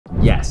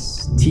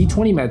Yes,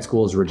 T20 med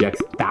schools reject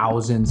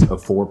thousands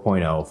of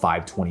 4.0,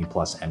 520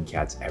 plus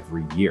MCATs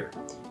every year.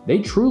 They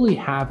truly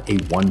have a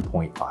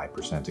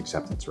 1.5%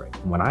 acceptance rate.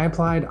 When I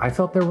applied, I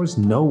felt there was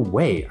no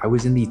way I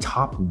was in the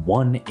top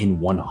 1 in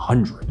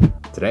 100.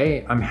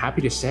 Today, I'm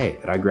happy to say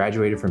that I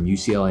graduated from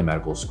UCLA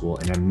Medical School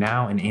and I'm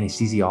now an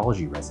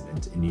anesthesiology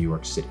resident in New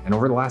York City. And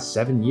over the last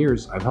 7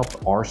 years, I've helped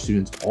our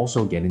students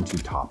also get into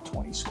top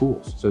 20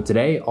 schools. So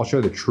today, I'll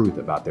share the truth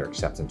about their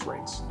acceptance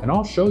rates, and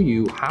I'll show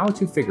you how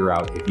to figure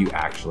out if you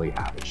actually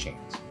have a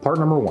chance. Part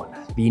number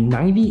 1, the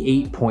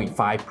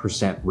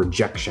 98.5%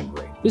 rejection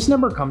rate. This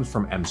number comes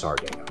from MSAR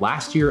data.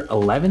 Last year,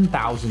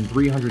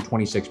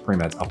 11,326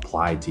 premeds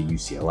applied to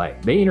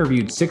UCLA. They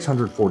interviewed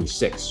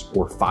 646,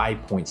 or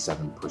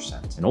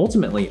 5.7%. And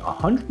ultimately,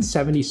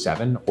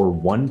 177, or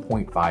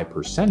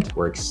 1.5%,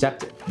 were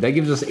accepted. That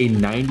gives us a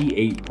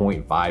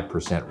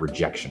 98.5%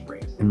 rejection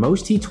rate. And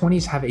most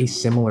T20s have a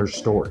similar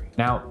story.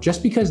 Now,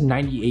 just because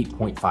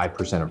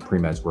 98.5% of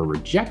premeds were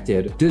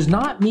rejected does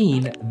not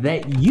mean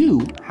that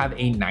you have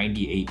a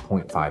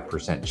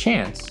 98.5%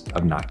 chance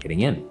of not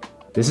getting in.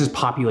 This is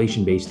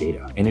population-based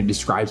data, and it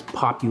describes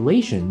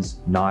populations,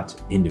 not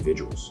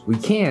individuals. We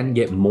can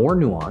get more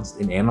nuanced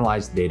and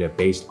analyze the data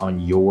based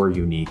on your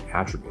unique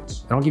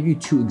attributes. And I'll give you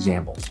 2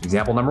 examples.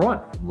 Example number 1,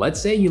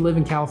 let's say you live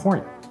in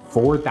California.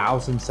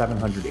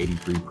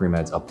 4,783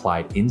 premeds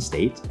applied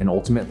in-state, and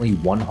ultimately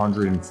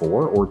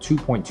 104, or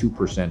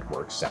 2.2%,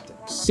 were accepted.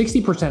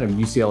 60% of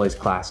UCLA's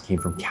class came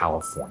from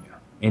California.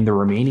 And the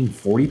remaining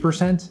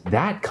 40%,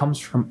 that comes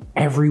from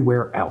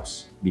everywhere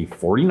else, the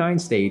 49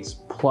 states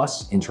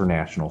plus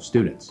international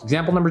students.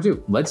 Example number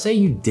 2, let's say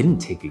you didn't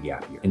take a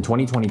gap year. In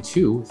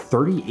 2022,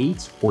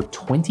 38 or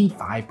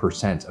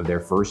 25% of their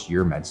first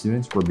year med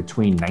students were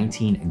between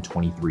 19 and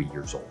 23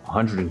 years old.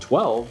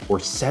 112 or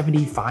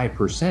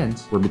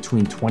 75% were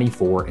between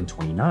 24 and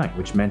 29,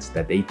 which meant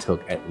that they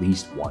took at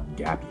least 1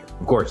 gap year.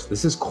 Of course,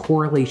 this is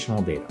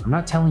correlational data. I'm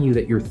not telling you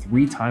that you're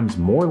 3 times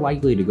more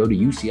likely to go to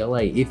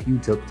UCLA if you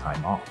took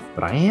time off,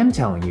 but I am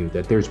telling you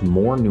that there's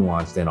more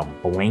nuance than a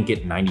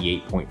blanket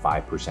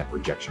 98.5%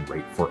 rejection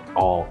rate for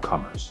all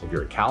comers. If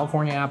you're a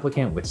California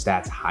applicant with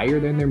stats higher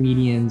than their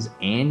medians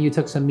and you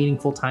took some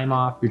meaningful time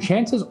off, your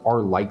chances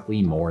are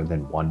likely more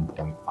than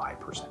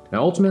 1.5%.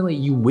 Now, ultimately,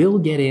 you will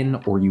get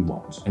in or you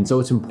won't. And so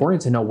it's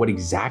important to know what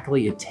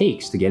exactly it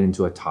takes to get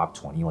into a top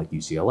 20 like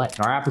UCLA.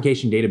 In our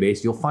application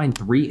database, you'll find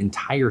 3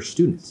 entire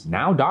students,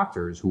 now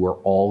doctors, who are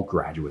all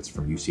graduates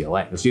from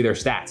UCLA. You'll see their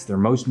stats, their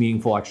most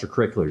meaningful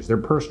extracurriculars, their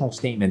personal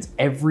statements,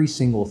 every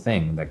single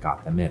thing that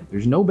got them in.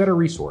 There's no better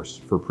resource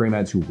for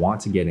premeds who want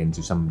to get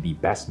into some of the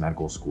best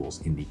medical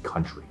schools in the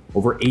country.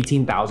 Over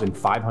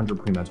 18,500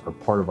 premeds are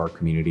part of our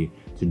community.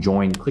 To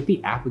join, click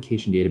the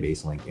application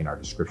database link in our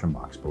description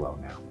box below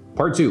now.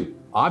 Part 2,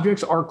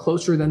 objects are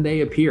closer than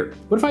they appear.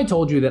 What if I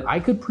told you that I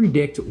could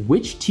predict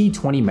which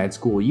T20 med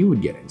school you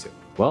would get into?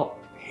 Well,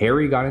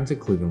 Harry got into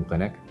Cleveland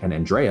Clinic and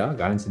Andrea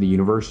got into the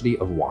University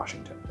of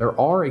Washington. There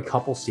are a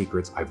couple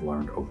secrets I've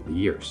learned over the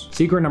years.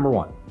 Secret number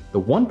 1, the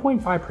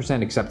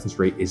 1.5% acceptance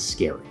rate is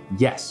scary.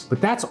 Yes,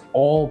 but that's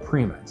all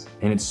premeds,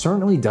 and it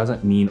certainly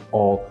doesn't mean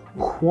all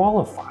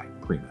qualified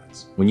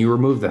premeds. When you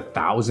remove the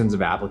thousands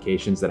of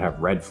applications that have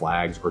red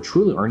flags or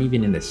truly aren't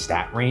even in the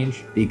stat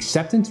range, the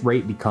acceptance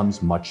rate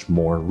becomes much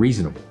more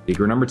reasonable.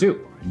 Secret number 2,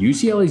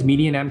 UCLA's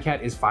median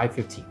MCAT is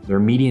 515. Their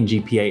median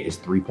GPA is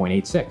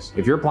 3.86.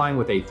 If you're applying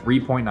with a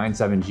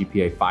 3.97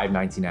 GPA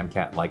 519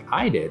 MCAT like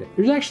I did,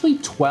 there's actually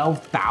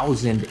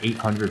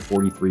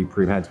 12,843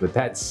 premeds with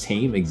that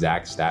same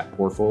exact stat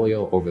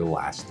portfolio over the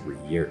last 3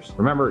 years.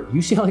 Remember,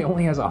 UCLA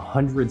only has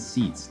 100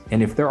 seats,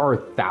 and if there are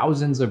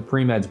thousands of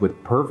premeds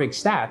with perfect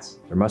stats,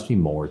 there must be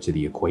more to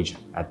the equation.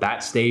 At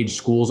that stage,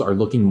 schools are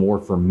looking more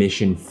for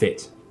mission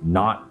fit,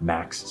 not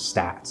max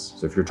stats.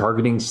 So if you're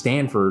targeting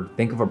Stanford,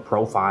 think of a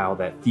profile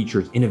that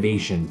features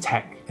innovation,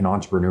 tech, and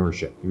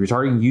entrepreneurship. If you're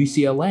targeting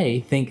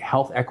UCLA, think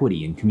health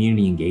equity and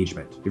community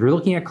engagement. If you're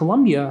looking at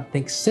Columbia,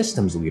 think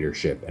systems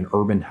leadership and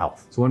urban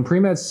health. So when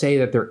premeds say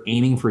that they're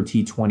aiming for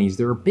T20s,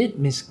 they're a bit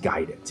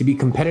misguided. To be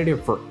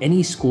competitive for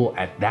any school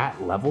at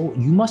that level,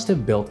 you must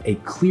have built a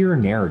clear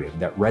narrative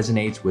that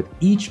resonates with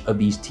each of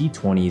these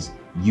T20s'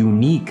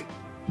 unique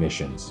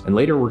missions. And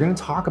later, we're going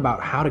to talk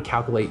about how to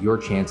calculate your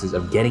chances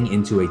of getting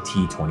into a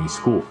T20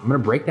 school. I'm going to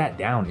break that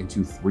down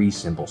into 3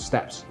 simple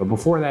steps. But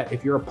before that,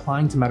 if you're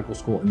applying to medical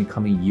school in the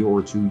coming year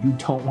or 2, you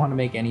don't want to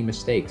make any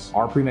mistakes.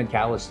 Our Pre-Med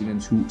Catalyst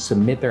students who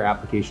submit their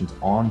applications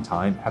on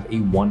time have a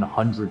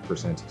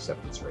 100%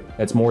 acceptance rate.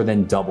 That's more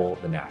than double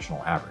the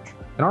national average.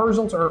 And our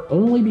results are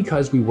only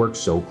because we work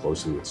so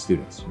closely with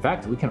students. In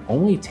fact, we can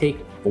only take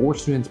 4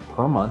 students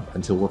per month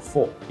until we're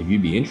full. If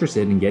you'd be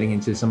interested in getting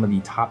into some of the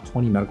top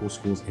 20 medical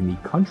schools in the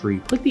country,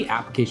 click the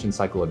application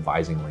cycle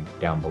advising link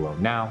down below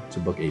now to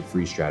book a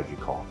free strategy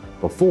call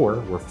before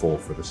we're full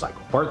for the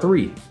cycle. Part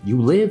 3, you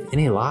live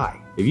in a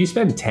lie. If you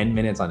spend 10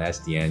 minutes on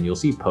SDN, you'll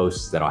see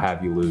posts that'll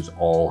have you lose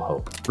all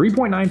hope.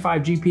 3.95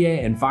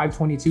 GPA and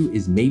 522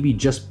 is maybe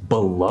just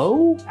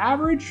below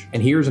average.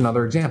 And here's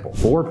another example.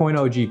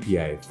 4.0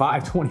 GPA,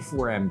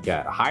 524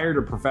 MCAT, hired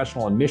a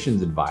professional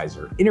admissions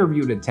advisor,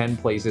 interviewed at 10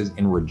 places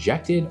and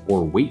rejected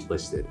or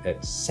waitlisted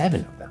at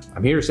 7 of them.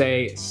 I'm here to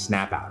say,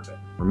 snap out of it.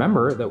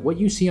 Remember that what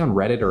you see on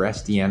Reddit or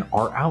SDN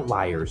are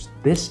outliers.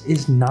 This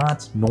is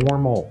not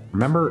normal.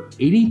 Remember,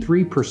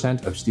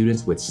 83% of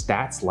students with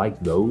stats like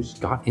those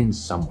got in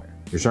somewhere.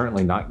 You're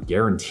certainly not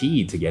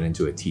guaranteed to get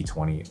into a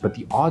T20, but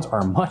the odds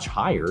are much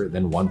higher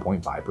than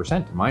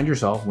 1.5%. Remind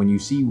yourself, when you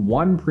see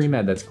one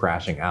pre-med that's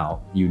crashing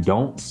out, you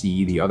don't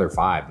see the other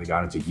 5 that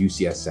got into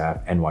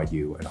UCSF,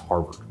 NYU, and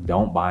Harvard.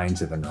 Don't buy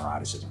into the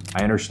neuroticism.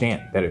 I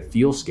understand that it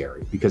feels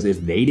scary because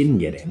if they didn't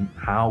get in,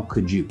 how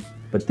could you?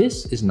 But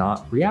this is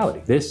not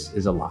reality. This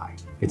is a lie.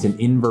 It's an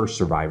inverse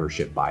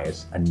survivorship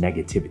bias, a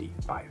negativity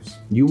bias.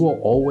 You will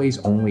always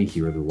only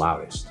hear the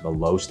loudest, the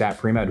low stat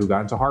pre-med who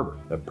got into Harvard,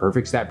 the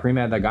perfect stat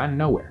pre-med that got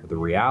nowhere. But the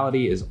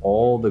reality is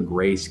all the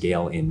gray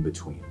scale in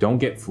between. Don't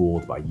get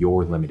fooled by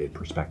your limited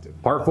perspective.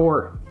 Part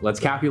 4,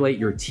 let's calculate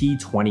your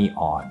T20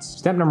 odds.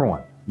 Step number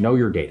 1. Know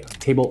your data.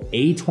 Table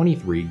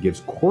A23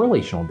 gives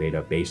correlational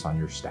data based on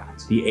your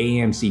stats. The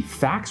AAMC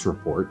facts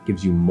report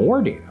gives you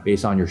more data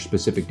based on your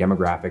specific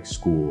demographic,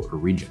 school, or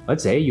region.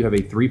 Let's say you have a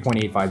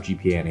 3.85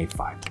 GPA and a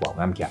 512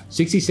 MCAT.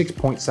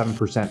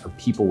 66.7% of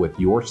people with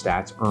your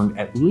stats earned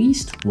at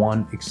least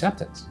one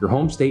acceptance. Your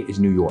home state is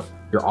New York.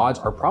 Your odds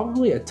are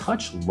probably a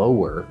touch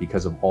lower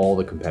because of all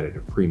the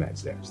competitive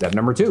pre-meds there. Step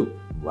number 2,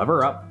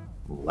 lever up,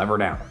 lever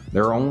down.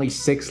 There are only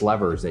 6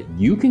 levers that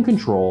you can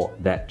control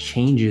that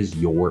changes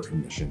your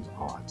admissions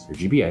odds. Your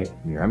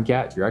GPA, your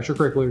MCAT, your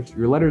extracurriculars,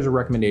 your letters of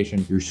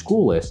recommendation, your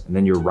school list, and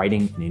then your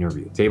writing and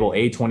interview. Table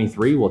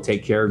A23 will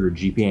take care of your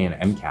GPA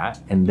and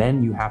MCAT, and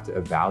then you have to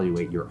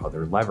evaluate your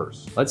other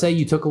levers. Let's say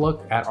you took a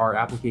look at our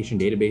application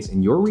database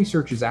and your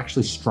research is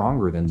actually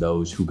stronger than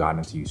those who got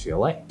into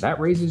UCLA. That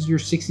raises your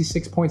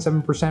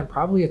 66.7%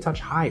 probably a touch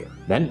higher.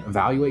 Then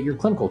evaluate your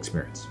clinical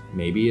experience.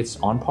 Maybe it's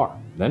on par.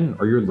 Then,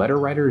 are your letter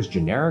writers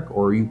generic,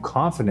 or are you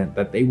confident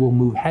that they will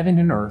move heaven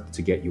and earth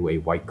to get you a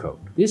white coat?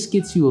 This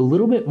gets you a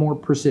little bit more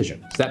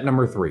precision. Step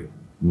number 3.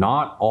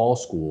 Not all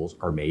schools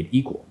are made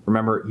equal.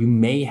 Remember, you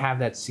may have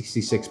that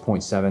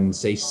 66.7,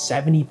 say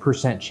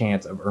 70%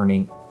 chance of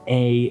earning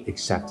A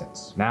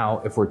acceptance.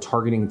 Now, if we're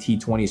targeting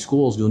T20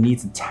 schools, you'll need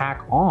to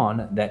tack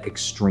on that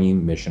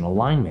extreme mission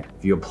alignment.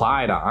 If you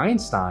apply to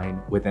Einstein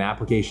with an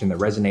application that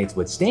resonates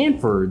with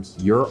Stanford's,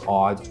 your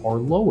odds are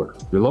lower.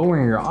 You're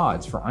lowering your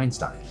odds for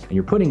Einstein, and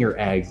you're putting your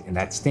eggs in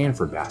that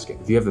Stanford basket.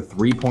 If you have a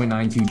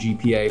 3.92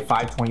 GPA,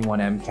 521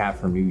 MCAT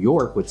from New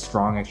York with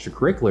strong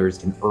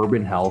extracurriculars in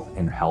urban health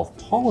and health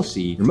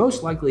policy, you're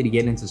most likely to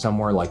get into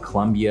somewhere like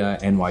Columbia,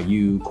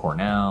 NYU,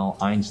 Cornell,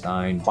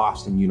 Einstein,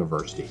 Boston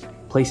University.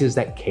 Places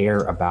that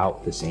care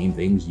about the same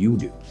things you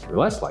do. You're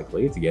less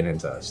likely to get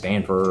into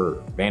Stanford,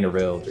 or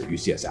Vanderbilt, or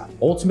UCSF.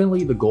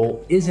 Ultimately, the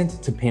goal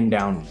isn't to pin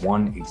down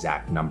one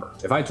exact number.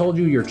 If I told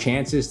you your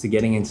chances to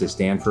getting into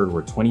Stanford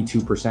were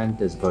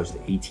 22% as opposed to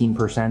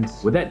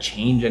 18%, would that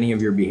change any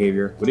of your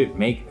behavior? Would it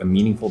make a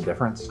meaningful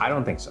difference? I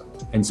don't think so.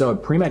 And so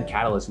at Pre-Med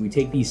Catalyst, we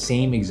take these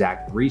same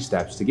exact 3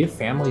 steps to give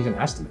families an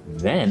estimate.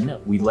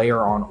 Then we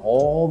layer on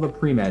all the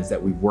pre-meds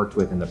that we've worked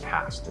with in the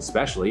past,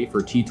 especially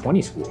for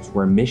T20 schools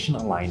where mission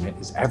alignment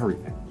is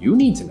everything. You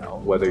need to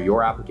know whether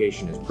your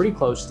application is pretty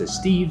close to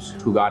Steve's,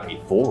 who got a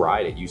full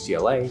ride at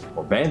UCLA,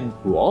 or Ben,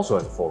 who also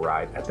has a full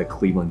ride at the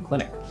Cleveland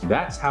Clinic.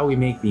 That's how we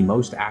make the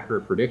most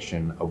accurate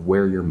prediction of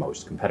where you're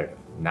most competitive.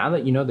 Now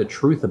that you know the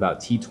truth about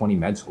T20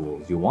 med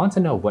schools, you want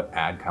to know what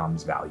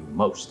AdComs value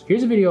most.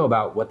 Here's a video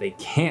about what they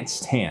can't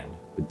stand,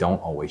 but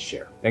don't always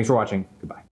share. Thanks for watching. Goodbye.